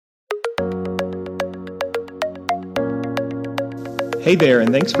Hey there,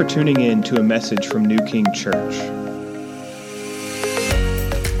 and thanks for tuning in to a message from New King Church.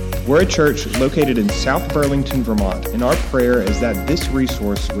 We're a church located in South Burlington, Vermont, and our prayer is that this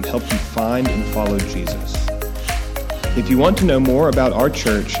resource would help you find and follow Jesus. If you want to know more about our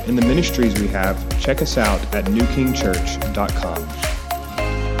church and the ministries we have, check us out at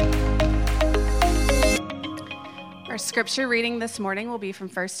newkingchurch.com. Our scripture reading this morning will be from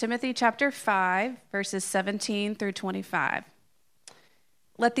 1 Timothy chapter 5, verses 17 through 25.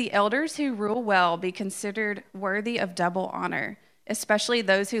 Let the elders who rule well be considered worthy of double honor, especially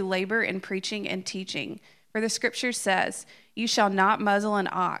those who labor in preaching and teaching. For the scripture says, "You shall not muzzle an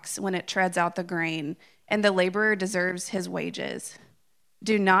ox when it treads out the grain, and the laborer deserves his wages.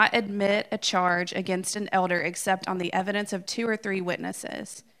 Do not admit a charge against an elder except on the evidence of 2 or 3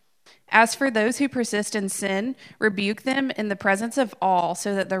 witnesses. As for those who persist in sin, rebuke them in the presence of all,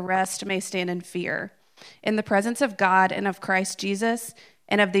 so that the rest may stand in fear. In the presence of God and of Christ Jesus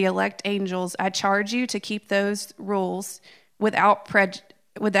and of the elect angels, I charge you to keep those rules without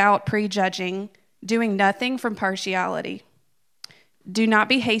prejudging, doing nothing from partiality. Do not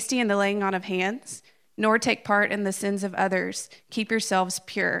be hasty in the laying on of hands, nor take part in the sins of others. Keep yourselves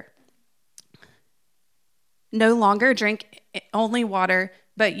pure. No longer drink only water,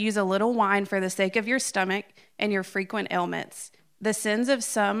 but use a little wine for the sake of your stomach and your frequent ailments. The sins of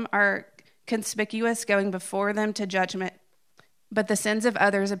some are conspicuous, going before them to judgment, but the sins of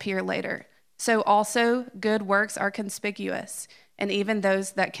others appear later. So also good works are conspicuous, and even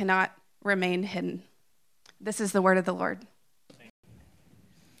those that cannot remain hidden." This is the word of the Lord.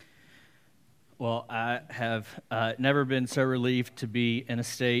 Well, I have never been so relieved to be in a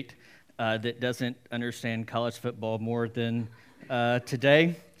state that doesn't understand college football more than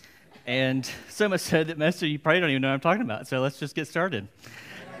today. And so much so that most of you probably don't even know what I'm talking about. So let's just get started.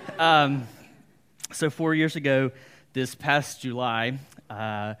 So 4 years ago, this past July,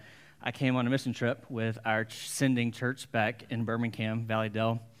 I came on a mission trip with our sending church back in Birmingham,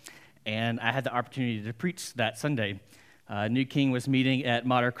 Valleydale, and I had the opportunity to preach that Sunday. New King was meeting at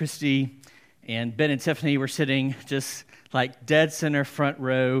Mater Christi, and Ben and Tiffany were sitting just like dead center front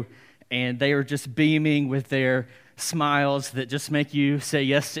row, and they were just beaming with their smiles that just make you say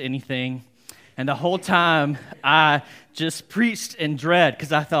yes to anything. And the whole time, I just preached in dread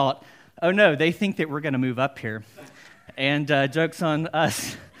because I thought, oh no, they think that we're going to move up here. And joke's on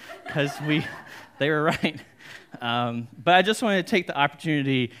us, because they were right. But I just wanted to take the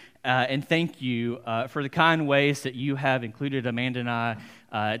opportunity and thank you for the kind ways that you have included Amanda and I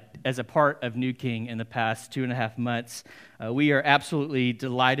as a part of New King in the past 2.5 months. We are absolutely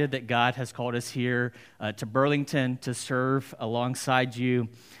delighted that God has called us here to Burlington to serve alongside you.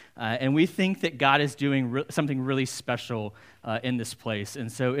 And we think that God is doing something really special in this place.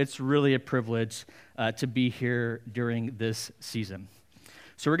 And so it's really a privilege to be here during this season.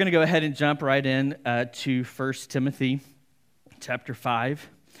 So we're going to go ahead and jump right in to 1 Timothy chapter 5.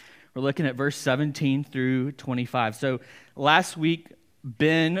 We're looking at verse 17 through 25. So last week,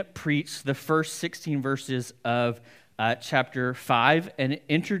 Ben preached the first 16 verses of chapter 5 and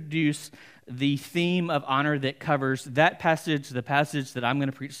introduced the theme of honor that covers that passage, the passage that I'm going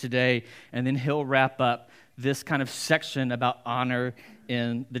to preach today, and then he'll wrap up this kind of section about honor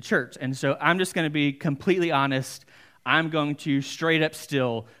in the church. And so I'm just going to be completely honest. I'm going to straight up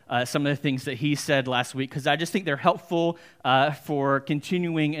steal some of the things that he said last week, because I just think they're helpful for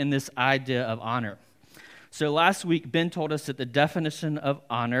continuing in this idea of honor. So last week, Ben told us that the definition of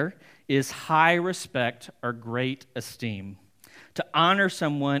honor is high respect or great esteem. To honor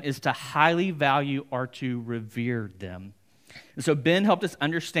someone is to highly value or to revere them. And so Ben helped us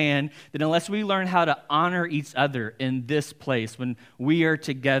understand that unless we learn how to honor each other in this place, when we are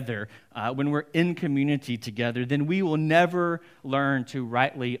together, when we're in community together, then we will never learn to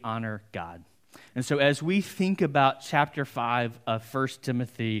rightly honor God. And so as we think about chapter 5 of 1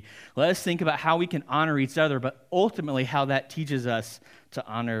 Timothy, let us think about how we can honor each other, but ultimately how that teaches us to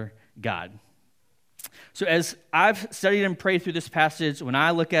honor God. So as I've studied and prayed through this passage, when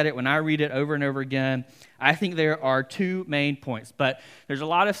I look at it, when I read it over and over again, I think there are 2 main points, but there's a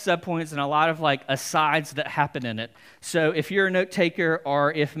lot of subpoints and a lot of asides that happen in it. So if you're a note taker,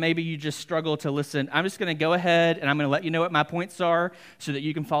 or if maybe you just struggle to listen, I'm just going to go ahead and I'm going to let you know what my points are so that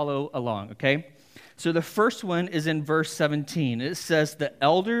you can follow along, okay? So the first one is in verse 17. It says, "The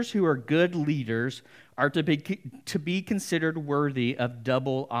elders who are good leaders are to be considered worthy of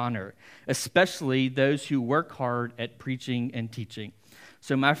double honor, especially those who work hard at preaching and teaching."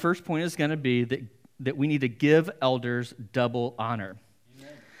 So my first point is going to be that we need to give elders double honor.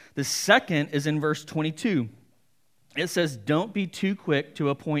 Amen. The second is in verse 22. It says, don't be too quick to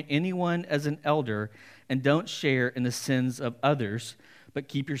appoint anyone as an elder, and don't share in the sins of others, but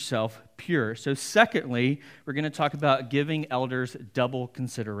keep yourself pure. So secondly, we're going to talk about giving elders double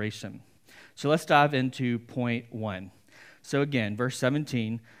consideration. So let's dive into point 1. So again, verse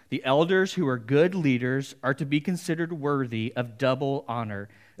 17, the elders who are good leaders are to be considered worthy of double honor,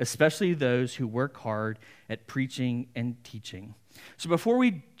 especially those who work hard at preaching and teaching. So before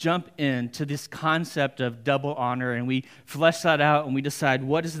we jump into this concept of double honor and we flesh that out and we decide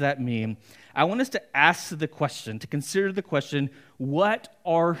what does that mean, I want us to ask the question, to consider the question, what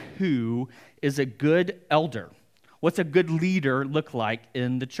or who is a good elder? What's a good leader look like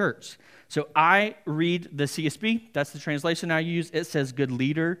in the church? So I read the CSB, that's the translation I use. It says good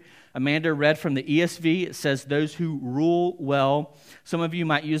leader. Amanda read from the ESV. It says those who rule well. Some of you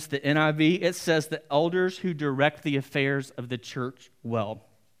might use the NIV. It says the elders who direct the affairs of the church well.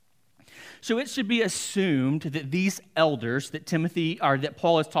 So it should be assumed that these elders that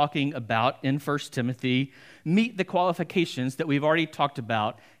Paul is talking about in 1 Timothy meet the qualifications that we've already talked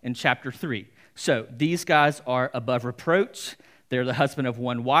about in chapter 3. So these guys are above reproach. They're the husband of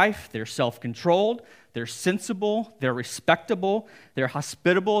one wife. They're self-controlled. They're sensible. They're respectable. They're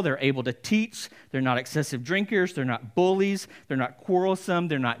hospitable. They're able to teach. They're not excessive drinkers. They're not bullies. They're not quarrelsome.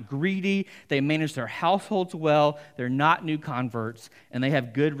 They're not greedy. They manage their households well. They're not new converts. And they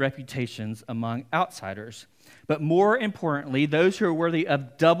have good reputations among outsiders. But more importantly, those who are worthy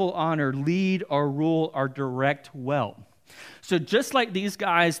of double honor lead or rule or direct well. So just like these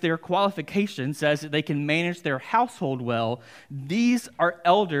guys, their qualification says that they can manage their household well, these are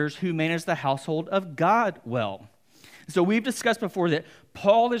elders who manage the household of God well. So we've discussed before that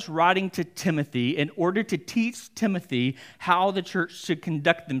Paul is writing to Timothy in order to teach Timothy how the church should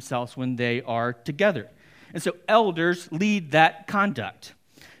conduct themselves when they are together. And so elders lead that conduct.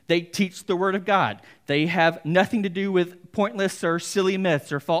 They teach the Word of God. They have nothing to do with pointless or silly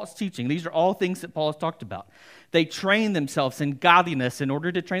myths or false teaching. These are all things that Paul has talked about. They train themselves in godliness in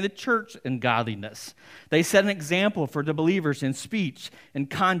order to train the church in godliness. They set an example for the believers in speech, in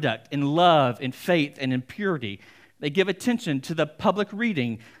conduct, in love, in faith, and in purity. They give attention to the public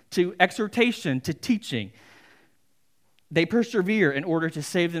reading, to exhortation, to teaching. They persevere in order to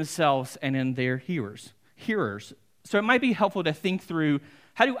save themselves and in their hearers. So it might be helpful to think through,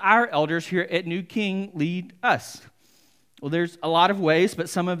 how do our elders here at New King lead us? Well, there's a lot of ways, but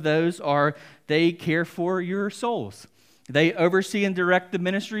some of those are they care for your souls. They oversee and direct the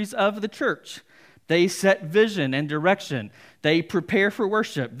ministries of the church. They set vision and direction. They prepare for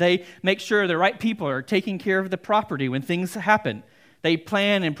worship. They make sure the right people are taking care of the property when things happen. They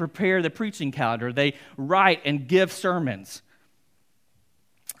plan and prepare the preaching calendar. They write and give sermons.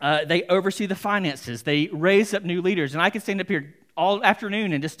 They oversee the finances. They raise up new leaders. And I could stand up here all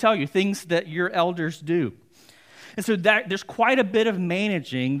afternoon and just tell you things that your elders do. And so there's quite a bit of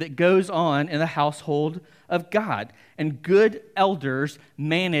managing that goes on in the household of God. And good elders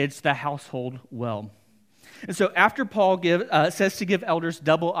manage the household well. And so after Paul says to give elders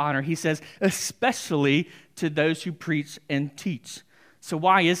double honor, he says, especially to those who preach and teach. So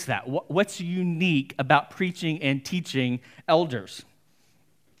why is that? What's unique about preaching and teaching elders?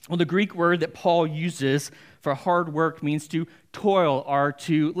 Well, the Greek word that Paul uses for hard work means to toil or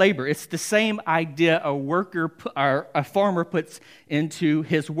to labor. It's the same idea a farmer puts into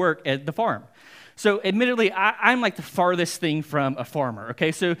his work at the farm. So admittedly, I'm like the farthest thing from a farmer,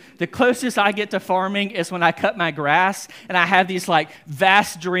 okay? So the closest I get to farming is when I cut my grass, and I have these like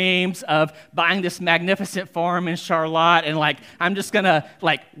vast dreams of buying this magnificent farm in Charlotte, and like I'm just gonna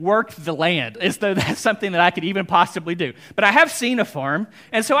like work the land as though that's something that I could even possibly do. But I have seen a farm,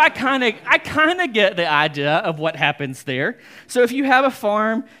 and so I kind of get the idea of what happens there. So if you have a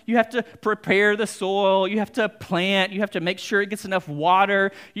farm, you have to prepare the soil, you have to plant, you have to make sure it gets enough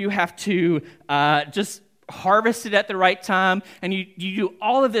water, you have to just harvest it at the right time, and you do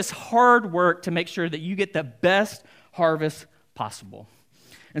all of this hard work to make sure that you get the best harvest possible.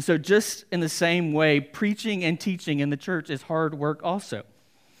 And so just in the same way, preaching and teaching in the church is hard work also.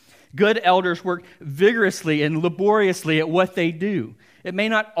 Good elders work vigorously and laboriously at what they do. It may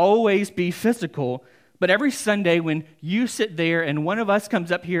not always be physical, but every Sunday when you sit there and one of us comes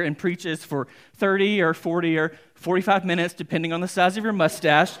up here and preaches for 30 or 40 or 45 minutes, depending on the size of your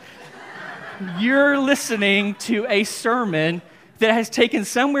mustache, you're listening to a sermon that has taken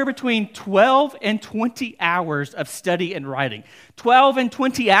somewhere between 12 and 20 hours of study and writing. 12 and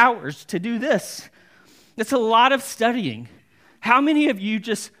 20 hours to do this. That's a lot of studying. How many of you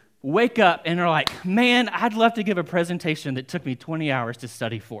just wake up and are like, man, I'd love to give a presentation that took me 20 hours to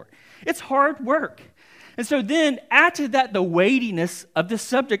study for? It's hard work. And so then add to that the weightiness of the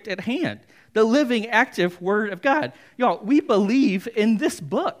subject at hand. the living, active Word of God. Y'all, we believe in this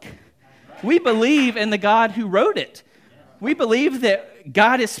book. We believe in the God who wrote it. We believe that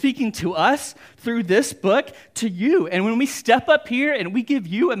God is speaking to us through this book to you. And when we step up here and we give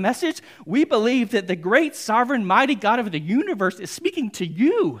you a message, we believe that the great, sovereign, mighty God of the universe is speaking to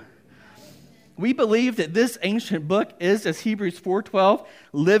you. We believe that this ancient book is, as Hebrews 4:12,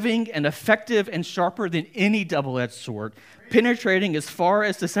 living and effective and sharper than any double-edged sword, penetrating as far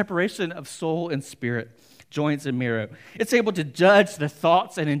as the separation of soul and spirit, joints and marrow. It's able to judge the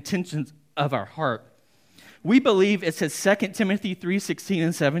thoughts and intentions of our heart. We believe, it says 2 Timothy 3:16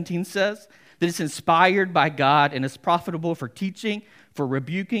 and 17 says, that it's inspired by God and is profitable for teaching, for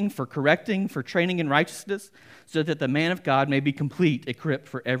rebuking, for correcting, for training in righteousness, so that the man of God may be complete, equipped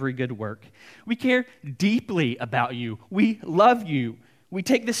for every good work. We care deeply about you. We love you. We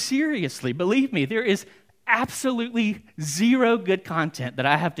take this seriously. Believe me, there is absolutely zero good content that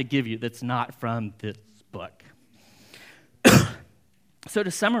I have to give you that's not from this book. So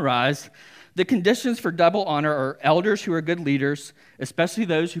to summarize, the conditions for double honor are elders who are good leaders, especially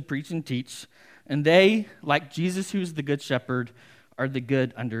those who preach and teach, and they, like Jesus, who's the good shepherd, are the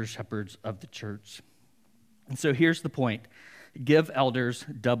good under-shepherds of the church. And so here's the point. Give elders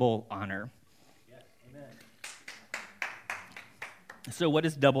double honor. Yes, amen. So what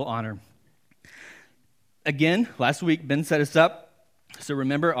is double honor? Again, last week, Ben set us up. So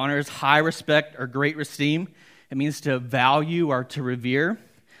remember, honor is high respect or great esteem. It means to value or to revere.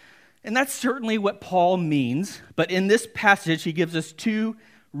 And that's certainly what Paul means. But in this passage, he gives us two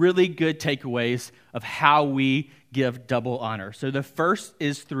really good takeaways of how we give double honor. So the first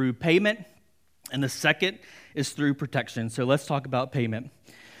is through payment, and the second is through protection. So let's talk about payment.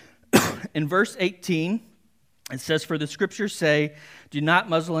 In verse 18, it says, "For the scriptures say, do not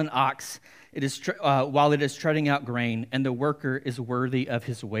muzzle an ox while it is treading out grain, and the worker is worthy of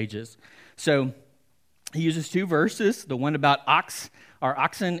his wages." So he uses two verses. The one about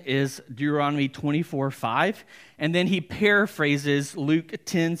oxen is Deuteronomy 24:5, and then he paraphrases Luke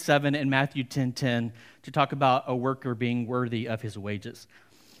 10:7 and Matthew 10:10 to talk about a worker being worthy of his wages.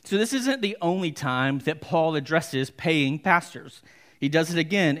 So this isn't the only time that Paul addresses paying pastors. He does it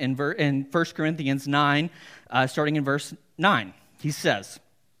again in 1 Corinthians 9, starting in verse 9. He says,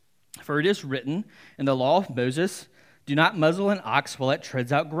 "For it is written in the law of Moses, do not muzzle an ox while it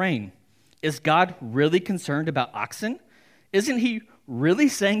treads out grain. Is God really concerned about oxen? Isn't he really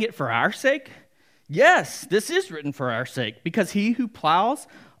saying it for our sake? Yes, this is written for our sake, because he who plows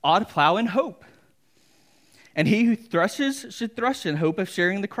ought to plow in hope. And he who threshes should thresh in hope of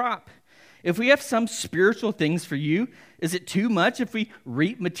sharing the crop. If we have some spiritual things for you, is it too much if we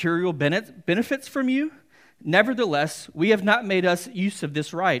reap material benefits from you? Nevertheless, we have not made us use of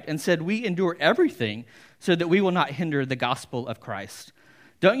this right, and said we endure everything so that we will not hinder the gospel of Christ.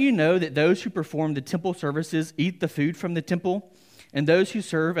 Don't you know that those who perform the temple services eat the food from the temple, and those who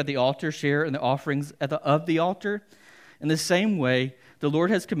serve at the altar share in the offerings of the altar? In the same way, the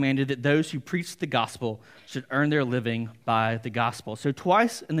Lord has commanded that those who preach the gospel should earn their living by the gospel." So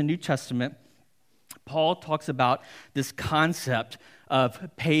twice in the New Testament, Paul talks about this concept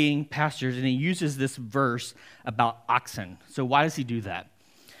of paying pastors, and he uses this verse about oxen. So why does he do that?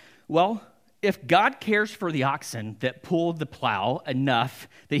 Well, if God cares for the oxen that pull the plow enough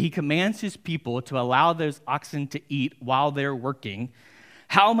that he commands his people to allow those oxen to eat while they're working,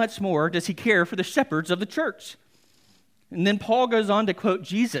 how much more does he care for the shepherds of the church? And then Paul goes on to quote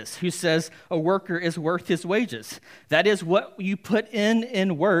Jesus, who says, a worker is worth his wages. That is, what you put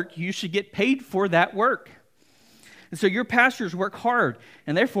in work, you should get paid for that work. And so your pastors work hard,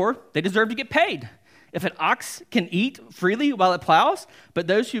 and therefore they deserve to get paid. If an ox can eat freely while it plows, but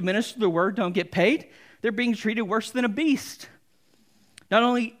those who minister the word don't get paid, they're being treated worse than a beast. Not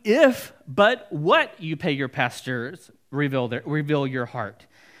only if, but what you pay your pastors reveal your heart.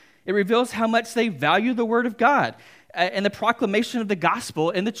 It reveals how much they value the word of God and the proclamation of the gospel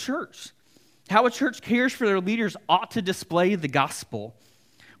in the church. How a church cares for their leaders ought to display the gospel.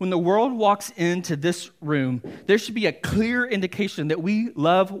 When the world walks into this room, there should be a clear indication that we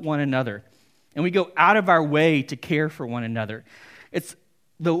love one another and we go out of our way to care for one another. It's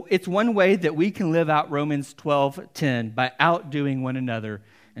one way that we can live out Romans 12:10 by outdoing one another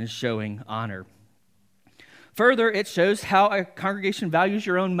and showing honor. Further, it shows how a congregation values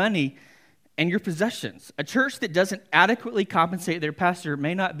your own money and your possessions. A church that doesn't adequately compensate their pastor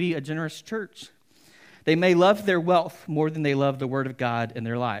may not be a generous church. They may love their wealth more than they love the word of God in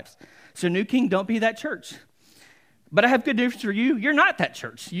their lives. So New King, don't be that church. But I have good news for you. You're not that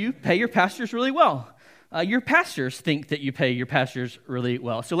church. You pay your pastors really well. Your pastors think that you pay your pastors really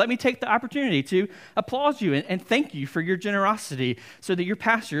well. So let me take the opportunity to applaud you and thank you for your generosity so that your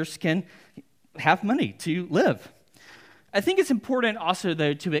pastors can have money to live. I think it's important also,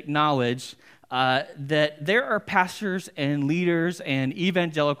 though, to acknowledge that there are pastors and leaders and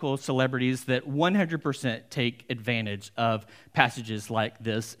evangelical celebrities that 100% take advantage of passages like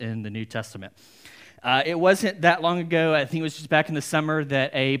this in the New Testament. It wasn't that long ago, I think it was just back in the summer,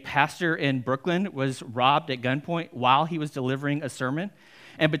 that a pastor in Brooklyn was robbed at gunpoint while he was delivering a sermon.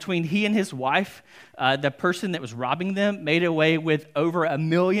 And between he and his wife, the person that was robbing them made away with over $1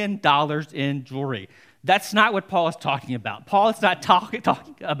 million in jewelry. That's not what Paul is talking about. Paul is not talking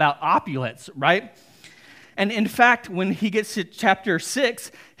about opulence, right? And in fact, when he gets to chapter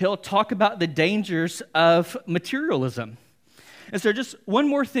 6, he'll talk about the dangers of materialism. And so just one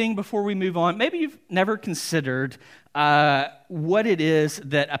more thing before we move on. Maybe you've never considered what it is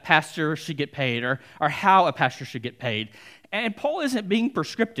that a pastor should get paid or how a pastor should get paid. And Paul isn't being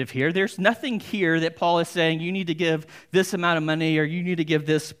prescriptive here. There's nothing here that Paul is saying you need to give this amount of money or you need to give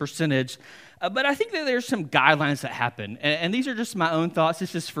this percentage. But I think that there's some guidelines that happen. And these are just my own thoughts.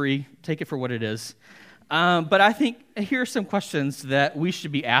 It's just free. Take it for what it is. But I think here are some questions that we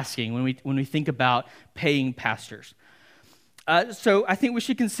should be asking when we think about paying pastors. So I think we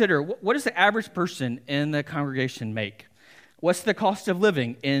should consider, what does the average person in the congregation make? What's the cost of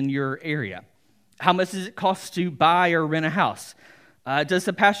living in your area? How much does it cost to buy or rent a house? Does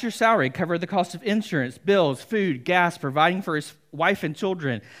the pastor's salary cover the cost of insurance, bills, food, gas, providing for his wife and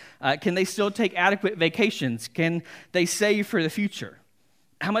children? Can they still take adequate vacations? Can they save for the future?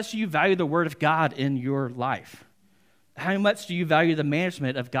 How much do you value the Word of God in your life? How much do you value the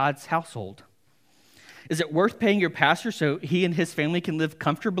management of God's household? Is it worth paying your pastor so he and his family can live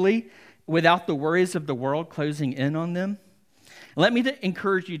comfortably without the worries of the world closing in on them? Let me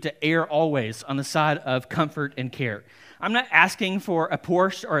encourage you to err always on the side of comfort and care. I'm not asking for a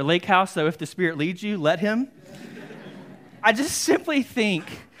Porsche or a lake house, so if the Spirit leads you, let him. I just simply think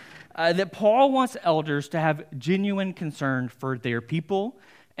that Paul wants elders to have genuine concern for their people,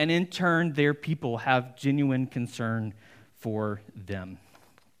 and in turn, their people have genuine concern for them.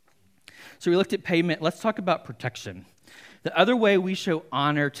 So we looked at payment. Let's talk about protection. The other way we show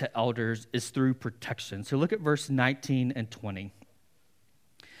honor to elders is through protection. So look at verse 19 and 20.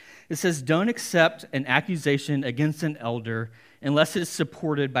 It says, "Don't accept an accusation against an elder unless it is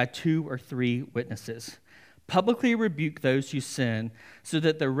supported by 2 or 3 witnesses. Publicly rebuke those who sin so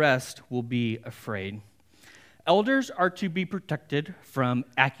that the rest will be afraid." Elders are to be protected from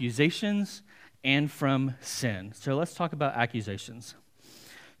accusations and from sin. So let's talk about accusations.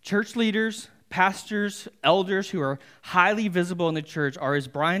 Church leaders, pastors, elders who are highly visible in the church are, as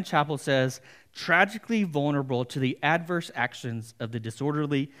Brian Chappell says, tragically vulnerable to the adverse actions of the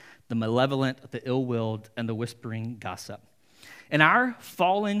disorderly, the malevolent, the ill-willed, and the whispering gossip. In our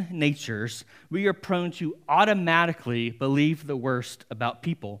fallen natures, we are prone to automatically believe the worst about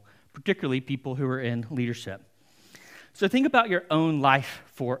people, particularly people who are in leadership. So think about your own life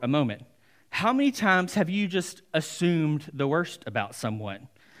for a moment. How many times have you just assumed the worst about someone?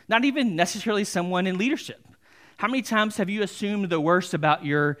 Not even necessarily someone in leadership. How many times have you assumed the worst about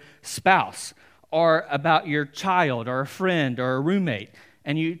your spouse or about your child or a friend or a roommate,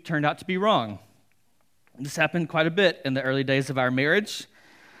 and you turned out to be wrong? This happened quite a bit in the early days of our marriage.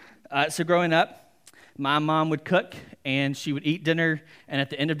 So growing up, my mom would cook, and she would eat dinner, and at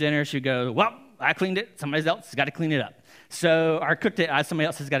the end of dinner, she would go, "Well, I cleaned it. Somebody else has got to clean it up." So I cooked it. Somebody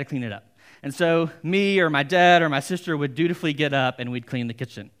else has got to clean it up. And so me or my dad or my sister would dutifully get up, and we'd clean the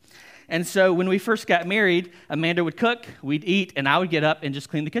kitchen. And so when we first got married, Amanda would cook, we'd eat, and I would get up and just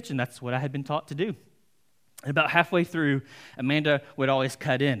clean the kitchen. That's what I had been taught to do. And about halfway through, Amanda would always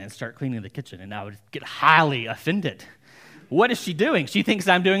cut in and start cleaning the kitchen, and I would get highly offended. What is she doing? She thinks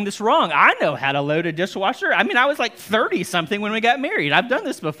I'm doing this wrong. I know how to load a dishwasher. I mean, I was like 30-something when we got married. I've done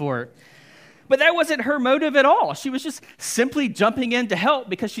this before. But that wasn't her motive at all. She was just simply jumping in to help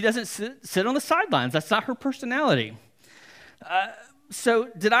because she doesn't sit on the sidelines. That's not her personality. So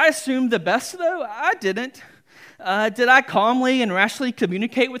did I assume the best, though? I didn't. Did I calmly and rationally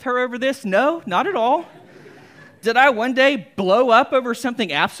communicate with her over this? No, not at all. Did I one day blow up over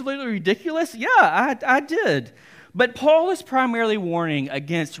something absolutely ridiculous? Yeah, I did. But Paul is primarily warning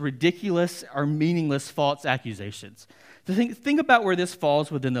against ridiculous or meaningless false accusations. Think about where this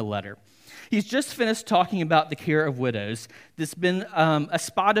falls within the letter. He's just finished talking about the care of widows. There's been a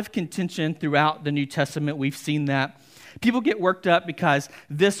spot of contention throughout the New Testament. We've seen that. People get worked up because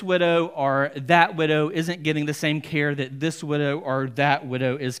this widow or that widow isn't getting the same care that this widow or that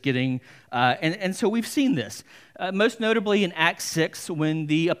widow is getting. And so we've seen this, most notably in Acts 6, when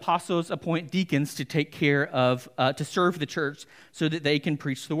the apostles appoint deacons to take care of, to serve the church so that they can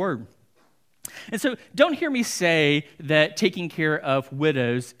preach the word. And so don't hear me say that taking care of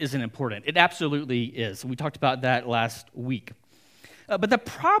widows isn't important. It absolutely is. We talked about that last week. But the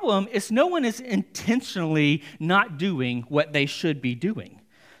problem is no one is intentionally not doing what they should be doing.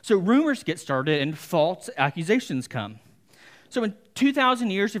 So rumors get started and false accusations come. So in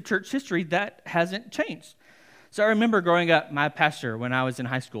 2,000 years of church history, that hasn't changed. So I remember growing up, my pastor, when I was in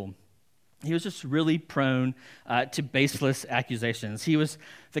high school, he was just really prone to baseless accusations. He was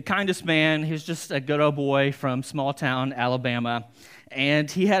the kindest man. He was just a good old boy from small town Alabama. And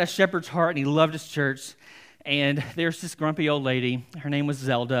he had a shepherd's heart, and he loved his church. And there's this grumpy old lady. Her name was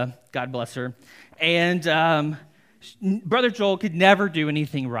Zelda. God bless her. And Brother Joel could never do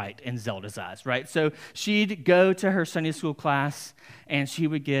anything right in Zelda's eyes, right? So she'd go to her Sunday school class, and she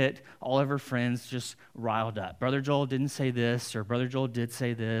would get all of her friends just riled up. Brother Joel didn't say this, or Brother Joel did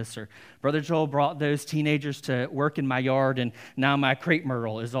say this, or Brother Joel brought those teenagers to work in my yard, and now my crepe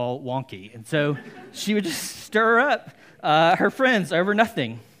myrtle is all wonky. And so she would just stir up her friends over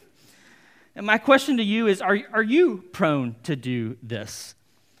nothing. And my question to you is, are you prone to do this?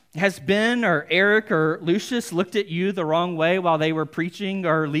 Has Ben or Eric or Lucius looked at you the wrong way while they were preaching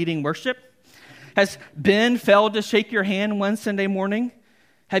or leading worship? Has Ben failed to shake your hand one Sunday morning?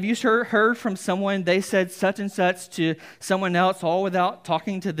 Have you heard from someone they said such and such to someone else, all without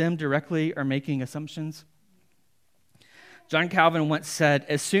talking to them directly or making assumptions? John Calvin once said,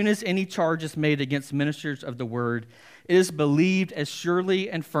 "As soon as any charge is made against ministers of the word, it is believed as surely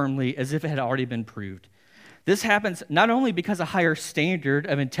and firmly as if it had already been proved." This happens not only because a higher standard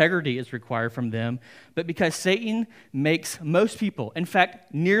of integrity is required from them, but because Satan makes most people, in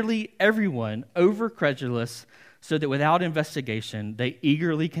fact, nearly everyone, over-credulous, so that without investigation, they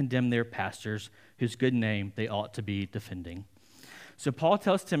eagerly condemn their pastors whose good name they ought to be defending. So Paul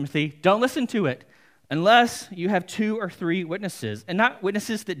tells Timothy, don't listen to it unless you have 2 or 3 witnesses, and not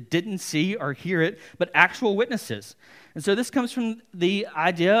witnesses that didn't see or hear it, but actual witnesses. And so this comes from this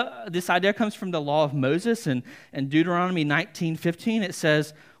idea comes from the law of Moses, and in Deuteronomy 19:15, it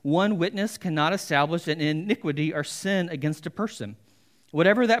says, one witness cannot establish an iniquity or sin against a person.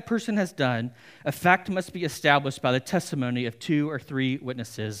 Whatever that person has done, a fact must be established by the testimony of 2 or 3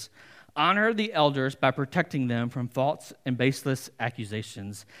 witnesses. Honor the elders by protecting them from false and baseless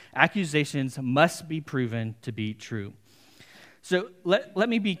accusations. Accusations must be proven to be true. So let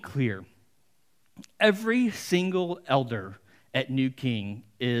me be clear. Every single elder at New King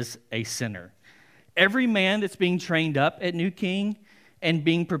is a sinner. Every man that's being trained up at New King and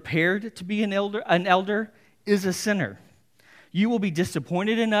being prepared to be an elder is a sinner. You will be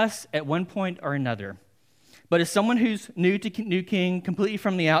disappointed in us at one point or another. But as someone who's new to New King, completely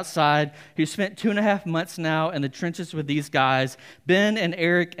from the outside, who spent 2.5 months now in the trenches with these guys, Ben and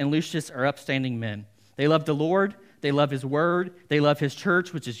Eric and Lucius are upstanding men. They love the Lord. They love His Word. They love His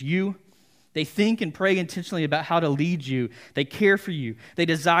church, which is you. They think and pray intentionally about how to lead you. They care for you. They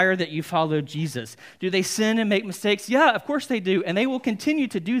desire that you follow Jesus. Do they sin and make mistakes? Yeah, of course they do. And they will continue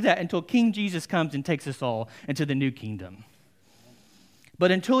to do that until King Jesus comes and takes us all into the new kingdom. But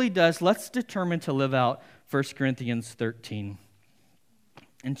until He does, let's determine to live out 1 Corinthians 13.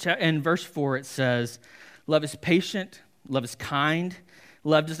 In verse 4, it says, love is patient, love is kind,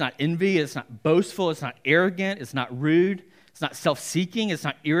 love does not envy, it's not boastful, it's not arrogant, it's not rude, it's not self-seeking, it's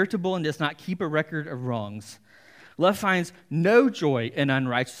not irritable, and does not keep a record of wrongs. Love finds no joy in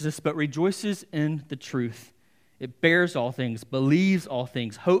unrighteousness, but rejoices in the truth. It bears all things, believes all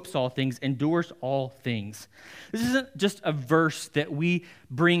things, hopes all things, endures all things. This isn't just a verse that we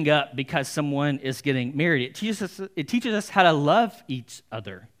bring up because someone is getting married. It teaches us how to love each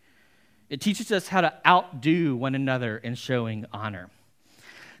other. It teaches us how to outdo one another in showing honor.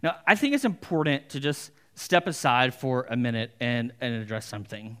 Now, I think it's important to just step aside for a minute and address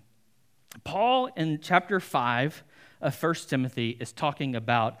something. Paul, in chapter 5 of 1 Timothy, is talking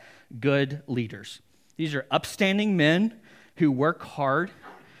about good leaders. These are upstanding men who work hard.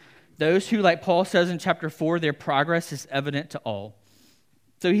 Those who, like Paul says in chapter 4, their progress is evident to all.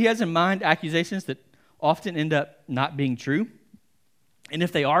 So he has in mind accusations that often end up not being true. And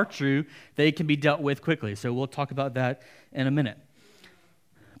if they are true, they can be dealt with quickly. So we'll talk about that in a minute.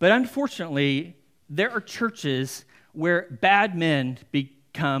 But unfortunately, there are churches where bad men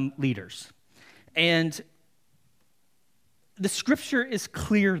become leaders. And the scripture is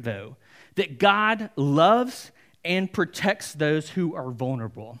clear, though, that God loves and protects those who are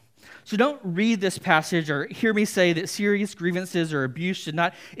vulnerable. So don't read this passage or hear me say that serious grievances or abuse should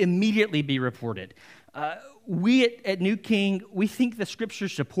not immediately be reported. We at New King, we think the Scripture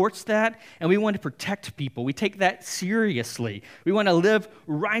supports that, and we want to protect people. We take that seriously. We want to live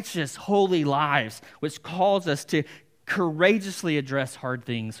righteous, holy lives, which calls us to courageously address hard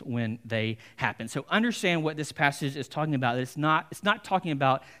things when they happen. So understand what this passage is talking about. It's not talking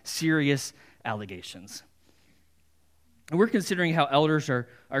about serious allegations. And we're considering how elders are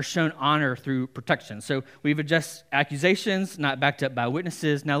shown honor through protection. So we've addressed accusations not backed up by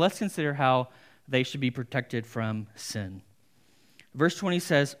witnesses. Now let's consider how they should be protected from sin. Verse 20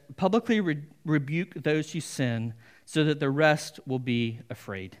 says, publicly rebuke those who sin so that the rest will be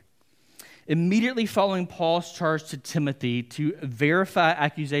afraid. Immediately following Paul's charge to Timothy to verify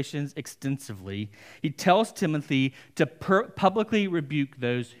accusations extensively, he tells Timothy to publicly rebuke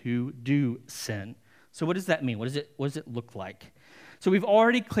those who do sin. So what does that mean? What does it look like? So we've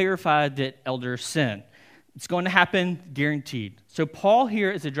already clarified that elders sin. It's going to happen, guaranteed. So Paul here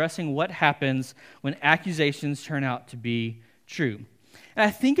is addressing what happens when accusations turn out to be true. And I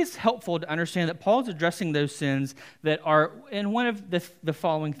think it's helpful to understand that Paul is addressing those sins that are in one of the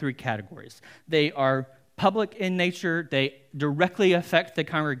following three categories. They are public in nature, they directly affect the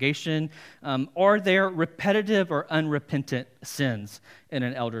congregation, or they're repetitive or unrepentant sins in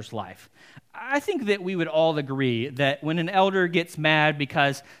an elder's life. I think that we would all agree that when an elder gets mad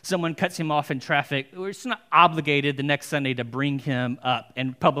because someone cuts him off in traffic, we're just not obligated the next Sunday to bring him up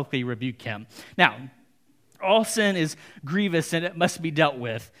and publicly rebuke him. Now, all sin is grievous and it must be dealt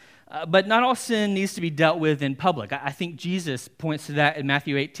with, but not all sin needs to be dealt with in public. I think Jesus points to that in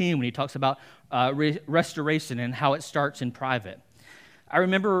Matthew 18 when he talks about restoration and how it starts in private. I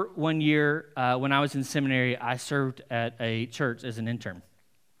remember one year when I was in seminary, I served at a church as an intern.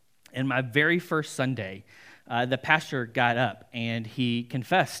 And my very first Sunday, the pastor got up and he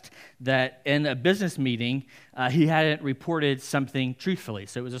confessed that in a business meeting, he hadn't reported something truthfully.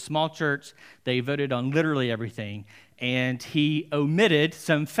 So it was a small church. They voted on literally everything. And he omitted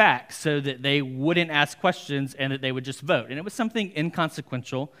some facts so that they wouldn't ask questions and that they would just vote. And it was something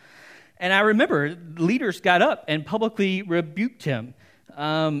inconsequential. And I remember leaders got up and publicly rebuked him.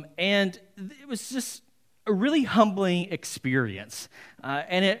 And it was just a really humbling experience.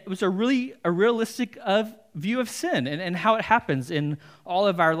 And it was a realistic view of sin and how it happens in all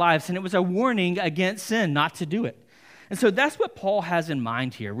of our lives. And it was a warning against sin not to do it. And so that's what Paul has in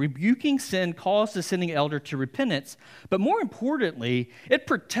mind here. Rebuking sin calls the sinning elder to repentance, but more importantly, it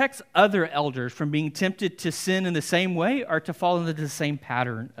protects other elders from being tempted to sin in the same way or to fall into the same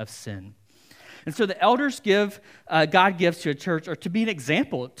pattern of sin. And so the elders God gives to a church are to be an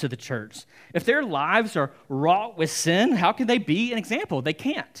example to the church. If their lives are wrought with sin, how can they be an example? They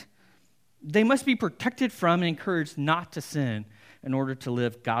can't. They must be protected from and encouraged not to sin in order to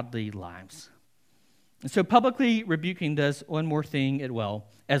live godly lives. And so publicly rebuking does one more thing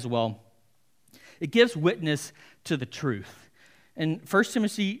as well. It gives witness to the truth. In 1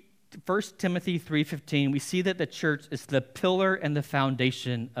 Timothy 3:15, we see that the church is the pillar and the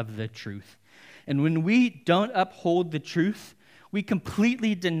foundation of the truth. And when we don't uphold the truth, we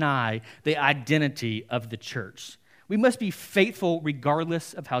completely deny the identity of the church. We must be faithful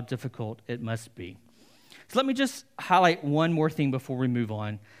regardless of how difficult it must be. So let me just highlight one more thing before we move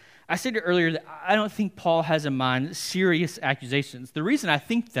on. I said earlier that I don't think Paul has in mind serious accusations. The reason I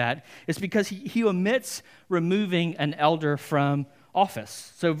think that is because he omits removing an elder from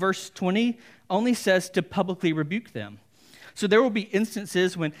office. So verse 20 only says to publicly rebuke them. So there will be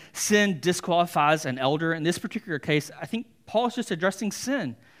instances when sin disqualifies an elder. In this particular case, I think Paul is just addressing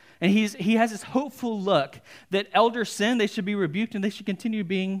sin. And he has this hopeful look that elders sin, they should be rebuked, and they should continue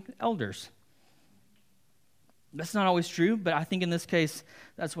being elders. That's not always true, but I think in this case,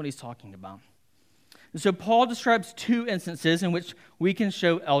 that's what he's talking about. And so Paul describes two instances in which we can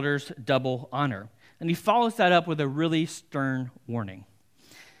show elders double honor. And he follows that up with a really stern warning.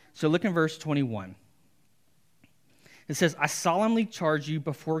 So look in verse 21. It says, I solemnly charge you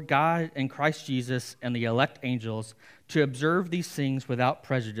before God and Christ Jesus and the elect angels to observe these things without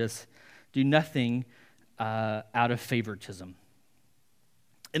prejudice. Do nothing out of favoritism.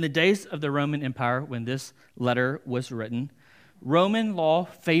 In the days of the Roman Empire, when this letter was written, Roman law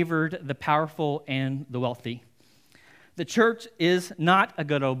favored the powerful and the wealthy. The church is not a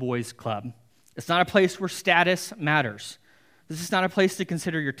good old boys club. It's not a place where status matters. This is not a place to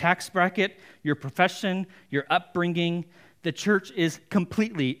consider your tax bracket, your profession, your upbringing. The church is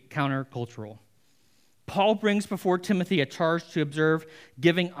completely countercultural. Paul brings before Timothy a charge to observe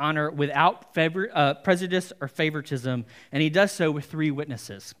giving honor without prejudice or favoritism, and he does so with three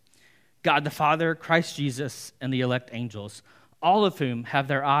witnesses. God the Father, Christ Jesus, and the elect angels, all of whom have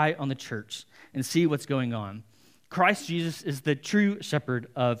their eye on the church and see what's going on. Christ Jesus is the true shepherd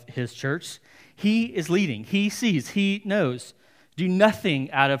of his church. He is leading. He sees. He knows. Do nothing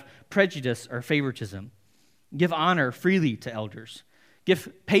out of prejudice or favoritism. Give honor freely to elders.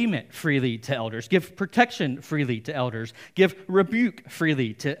 Give payment freely to elders. Give protection freely to elders. Give rebuke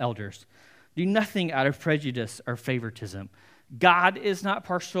freely to elders. Do nothing out of prejudice or favoritism. God is not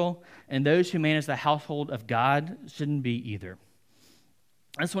partial, and those who manage the household of God shouldn't be either.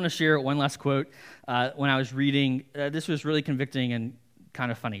 I just want to share one last quote. When I was reading, this was really convicting and kind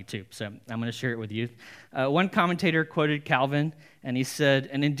of funny too, so I'm going to share it with you. One commentator quoted Calvin, and he said,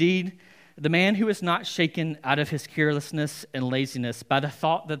 "And indeed, the man who is not shaken out of his carelessness and laziness by the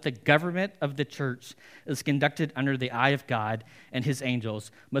thought that the government of the church is conducted under the eye of God and his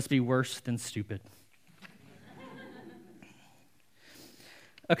angels must be worse than stupid."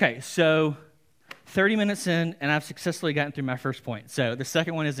 Okay, so 30 minutes in, and I've successfully gotten through my first point. So the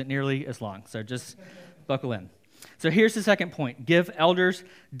second one isn't nearly as long, so just buckle in. So here's the second point. Give elders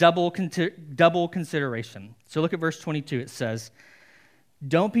double consideration. So look at verse 22. It says,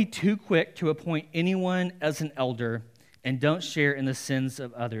 "Don't be too quick to appoint anyone as an elder, and don't share in the sins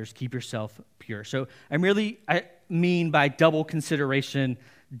of others. Keep yourself pure." So I mean by double consideration,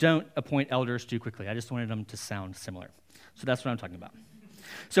 don't appoint elders too quickly. I just wanted them to sound similar. So that's what I'm talking about.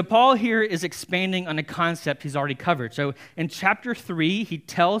 So Paul here is expanding on a concept he's already covered. So in chapter 3, he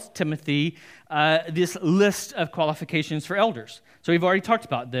tells Timothy this list of qualifications for elders. So we've already talked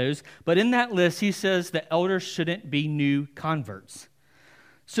about those. But in that list, he says that elders shouldn't be new converts.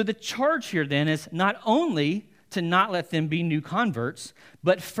 So the charge here then is not only to not let them be new converts,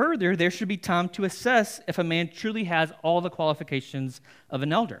 but further, there should be time to assess if a man truly has all the qualifications of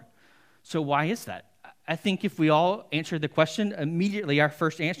an elder. So why is that? I think if we all answered the question, immediately our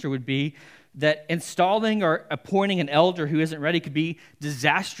first answer would be that installing or appointing an elder who isn't ready could be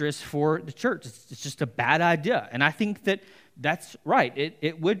disastrous for the church. It's just a bad idea. And I think that that's right.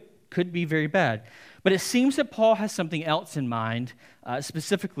 It could be very bad. But it seems that Paul has something else in mind,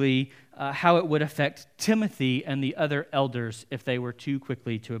 specifically how it would affect Timothy and the other elders if they were too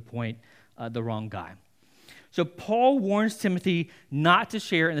quickly to appoint the wrong guy. So Paul warns Timothy not to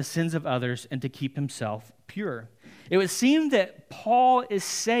share in the sins of others and to keep himself pure. It would seem that Paul is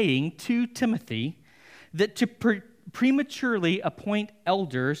saying to Timothy that to prematurely appoint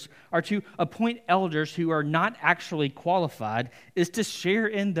elders or to appoint elders who are not actually qualified is to share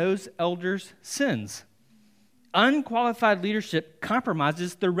in those elders' sins. Unqualified leadership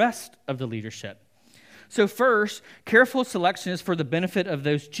compromises the rest of the leadership. So first, careful selection is for the benefit of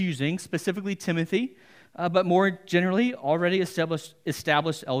those choosing, specifically Timothy, but more generally, already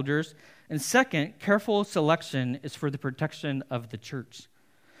established elders. And second, careful selection is for the protection of the church.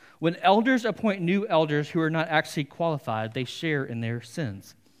 When elders appoint new elders who are not actually qualified, they share in their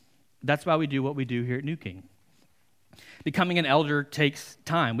sins. That's why we do what we do here at New King. Becoming an elder takes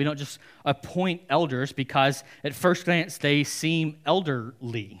time. We don't just appoint elders because at first glance they seem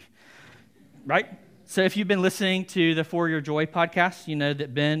elderly, right? So if you've been listening to the For Your Joy podcast, you know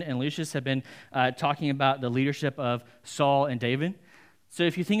that Ben and Lucius have been talking about the leadership of Saul and David. So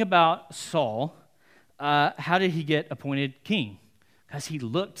if you think about Saul, how did he get appointed king? Because he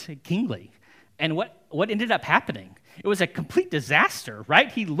looked kingly. And what ended up happening? It was a complete disaster,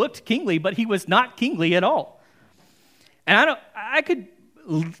 right? He looked kingly, but he was not kingly at all. And I could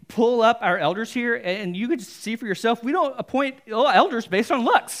pull up our elders here, and you could see for yourself, we don't appoint elders based on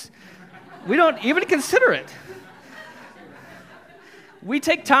looks. We don't even consider it. We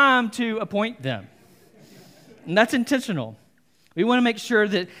take time to appoint them. And that's intentional. We want to make sure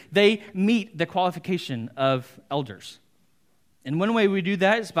that they meet the qualification of elders. And one way we do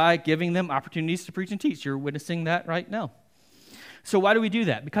that is by giving them opportunities to preach and teach. You're witnessing that right now. So why do we do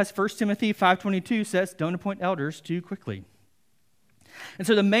that? Because 1 Timothy 5:22 says, don't appoint elders too quickly. And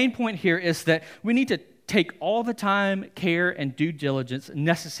so the main point here is that we need to take all the time, care, and due diligence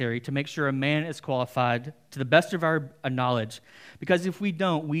necessary to make sure a man is qualified to the best of our knowledge. Because if we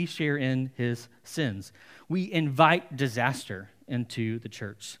don't, we share in his sins. We invite disaster into the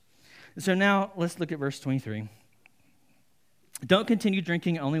church. And so now let's look at verse 23. Don't continue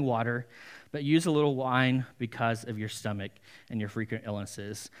drinking only water, but use a little wine because of your stomach and your frequent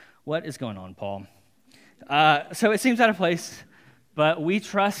illnesses. What is going on, Paul? So it seems out of place. But we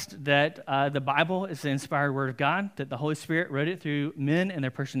trust that the Bible is the inspired word of God, that the Holy Spirit wrote it through men and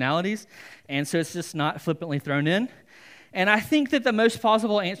their personalities, and so it's just not flippantly thrown in. And I think that the most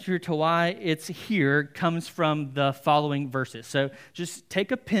plausible answer to why it's here comes from the following verses. So just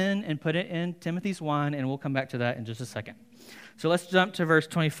take a pen and put it in Timothy's wine, and we'll come back to that in just a second. So let's jump to verse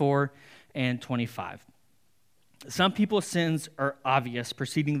 24. and 25. Some people's sins are obvious,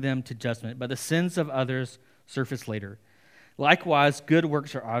 preceding them to judgment, but the sins of others surface later. Likewise, good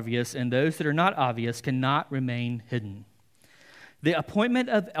works are obvious, and those that are not obvious cannot remain hidden. The appointment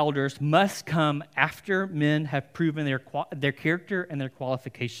of elders must come after men have proven their character and their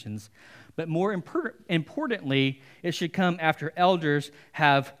qualifications. But more importantly, it should come after elders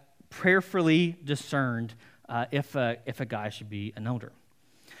have prayerfully discerned if a guy should be an elder.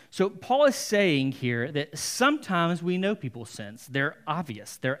 So Paul is saying here that sometimes we know people's sins. They're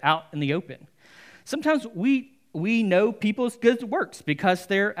obvious. They're out in the open. Sometimes we know people's good works because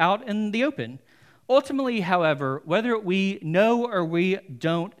they're out in the open. Ultimately, however, whether we know or we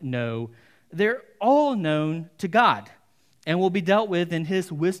don't know, they're all known to God and will be dealt with in His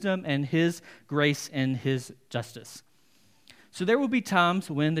wisdom and His grace and His justice. So there will be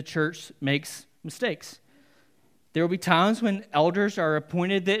times when the church makes mistakes. There will be times when elders are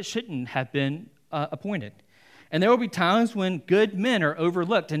appointed that shouldn't have been appointed. And there will be times when good men are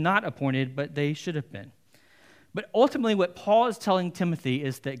overlooked and not appointed, but they should have been. But ultimately, what Paul is telling Timothy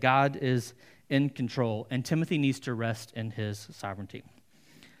is that God is in control, and Timothy needs to rest in His sovereignty.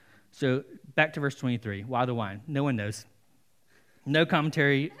 So back to verse 23. Why the wine? No one knows. No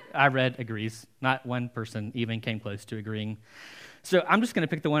commentary I read agrees. Not one person even came close to agreeing. So I'm just going to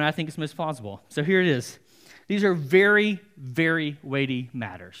pick the one I think is most plausible. So here it is. These are very, very weighty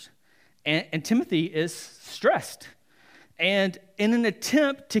matters. And Timothy is stressed. And in an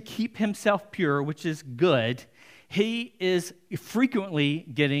attempt to keep himself pure, which is good, he is frequently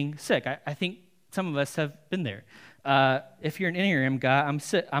getting sick. I think some of us have been there. If you're an Enneagram guy,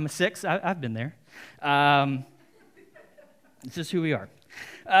 I'm a 6. I've been there. This is who we are.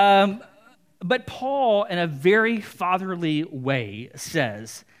 But Paul, in a very fatherly way,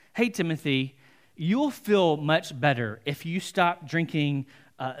 says, hey, Timothy, you'll feel much better if you stop drinking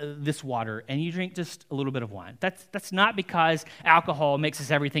this water and you drink just a little bit of wine. That's not because alcohol makes us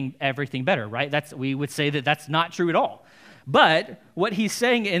everything better, right? We would say that that's not true at all. But what he's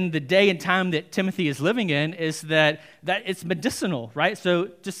saying in the day and time that Timothy is living in is that it's medicinal, right? So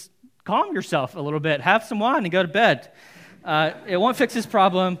just calm yourself a little bit, have some wine and go to bed. It won't fix his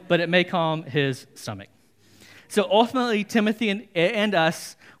problem, but it may calm his stomach. So ultimately, Timothy and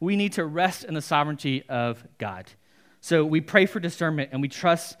us, we need to rest in the sovereignty of God. So we pray for discernment, and we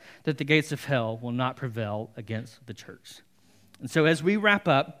trust that the gates of hell will not prevail against the church. And so as we wrap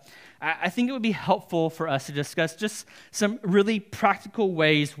up, I think it would be helpful for us to discuss just some really practical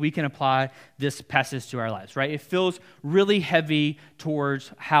ways we can apply this passage to our lives, right? It feels really heavy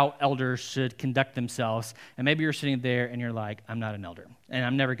towards how elders should conduct themselves. And maybe you're sitting there and you're like, I'm not an elder, and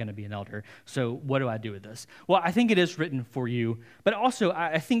I'm never going to be an elder. So what do I do with this? Well, I think it is written for you. But also,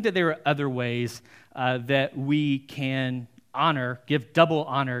 I think that there are other ways that we can give double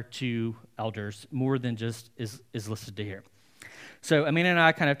honor to elders more than just is listed here. So Amanda and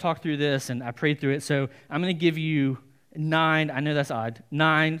I kind of talked through this, and I prayed through it. So I'm going to give you 9, I know that's odd,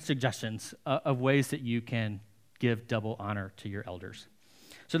 9 suggestions of ways that you can give double honor to your elders.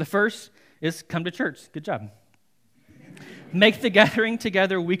 So the first is come to church. Good job. Make the gathering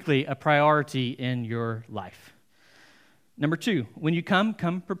together weekly a priority in your life. Number 2, when you come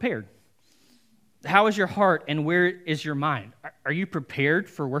prepared. How is your heart and where is your mind? Are you prepared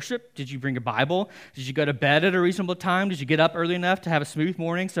for worship? Did you bring a Bible? Did you go to bed at a reasonable time? Did you get up early enough to have a smooth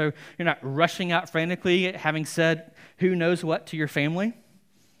morning so you're not rushing out frantically, having said who knows what to your family?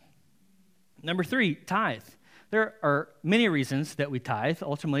 Number 3, tithe. There are many reasons that we tithe,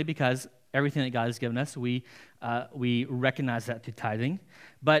 ultimately because everything that God has given us, we recognize that through tithing.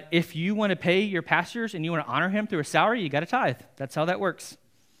 But if you want to pay your pastors and you want to honor him through a salary, you got to tithe. That's how that works.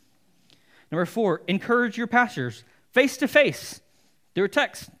 Number 4, encourage your pastors face-to-face, through a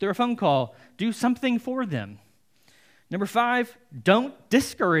text, through a phone call. Do something for them. Number 5, don't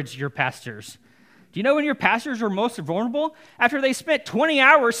discourage your pastors. Do you know when your pastors are most vulnerable? After they spent 20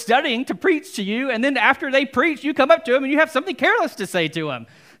 hours studying to preach to you, and then after they preach, you come up to them and you have something careless to say to them.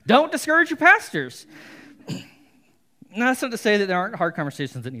 Don't discourage your pastors. Now, that's not to say that there aren't hard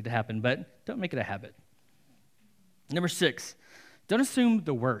conversations that need to happen, but don't make it a habit. Number 6, don't assume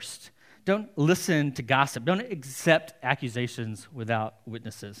the worst. Don't listen to gossip. Don't accept accusations without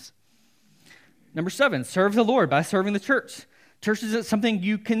witnesses. Number 7, serve the Lord by serving the church. Church isn't something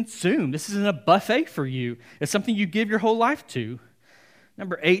you consume. This isn't a buffet for you. It's something you give your whole life to.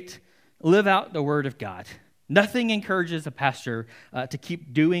 Number 8, live out the word of God. Nothing encourages a pastor to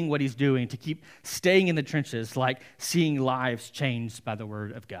keep doing what he's doing, to keep staying in the trenches, like seeing lives changed by the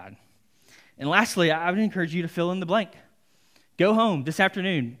word of God. And lastly, I would encourage you to fill in the blank. Go home this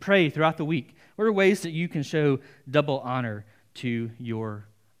afternoon, pray throughout the week. What are ways that you can show double honor to your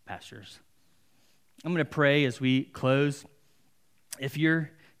pastures. I'm going to pray as we close. If you're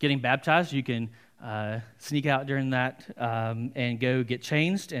getting baptized, you can sneak out during that and go get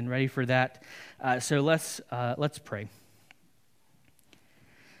changed and ready for that. So let's pray.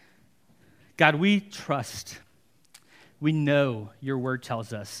 God, we trust. We know your word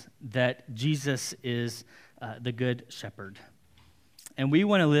tells us that Jesus is the good shepherd. And we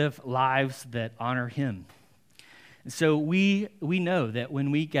want to live lives that honor him. And so we know that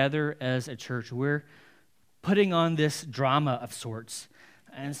when we gather as a church, we're putting on this drama of sorts.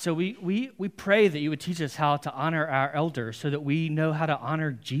 And so we pray that you would teach us how to honor our elders so that we know how to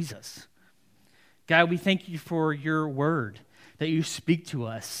honor Jesus. God, we thank you for your word, that you speak to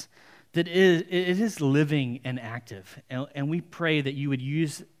us, that it is living and active. And we pray that you would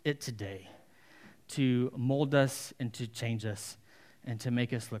use it today to mold us and to change us and to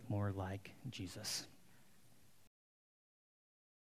make us look more like Jesus.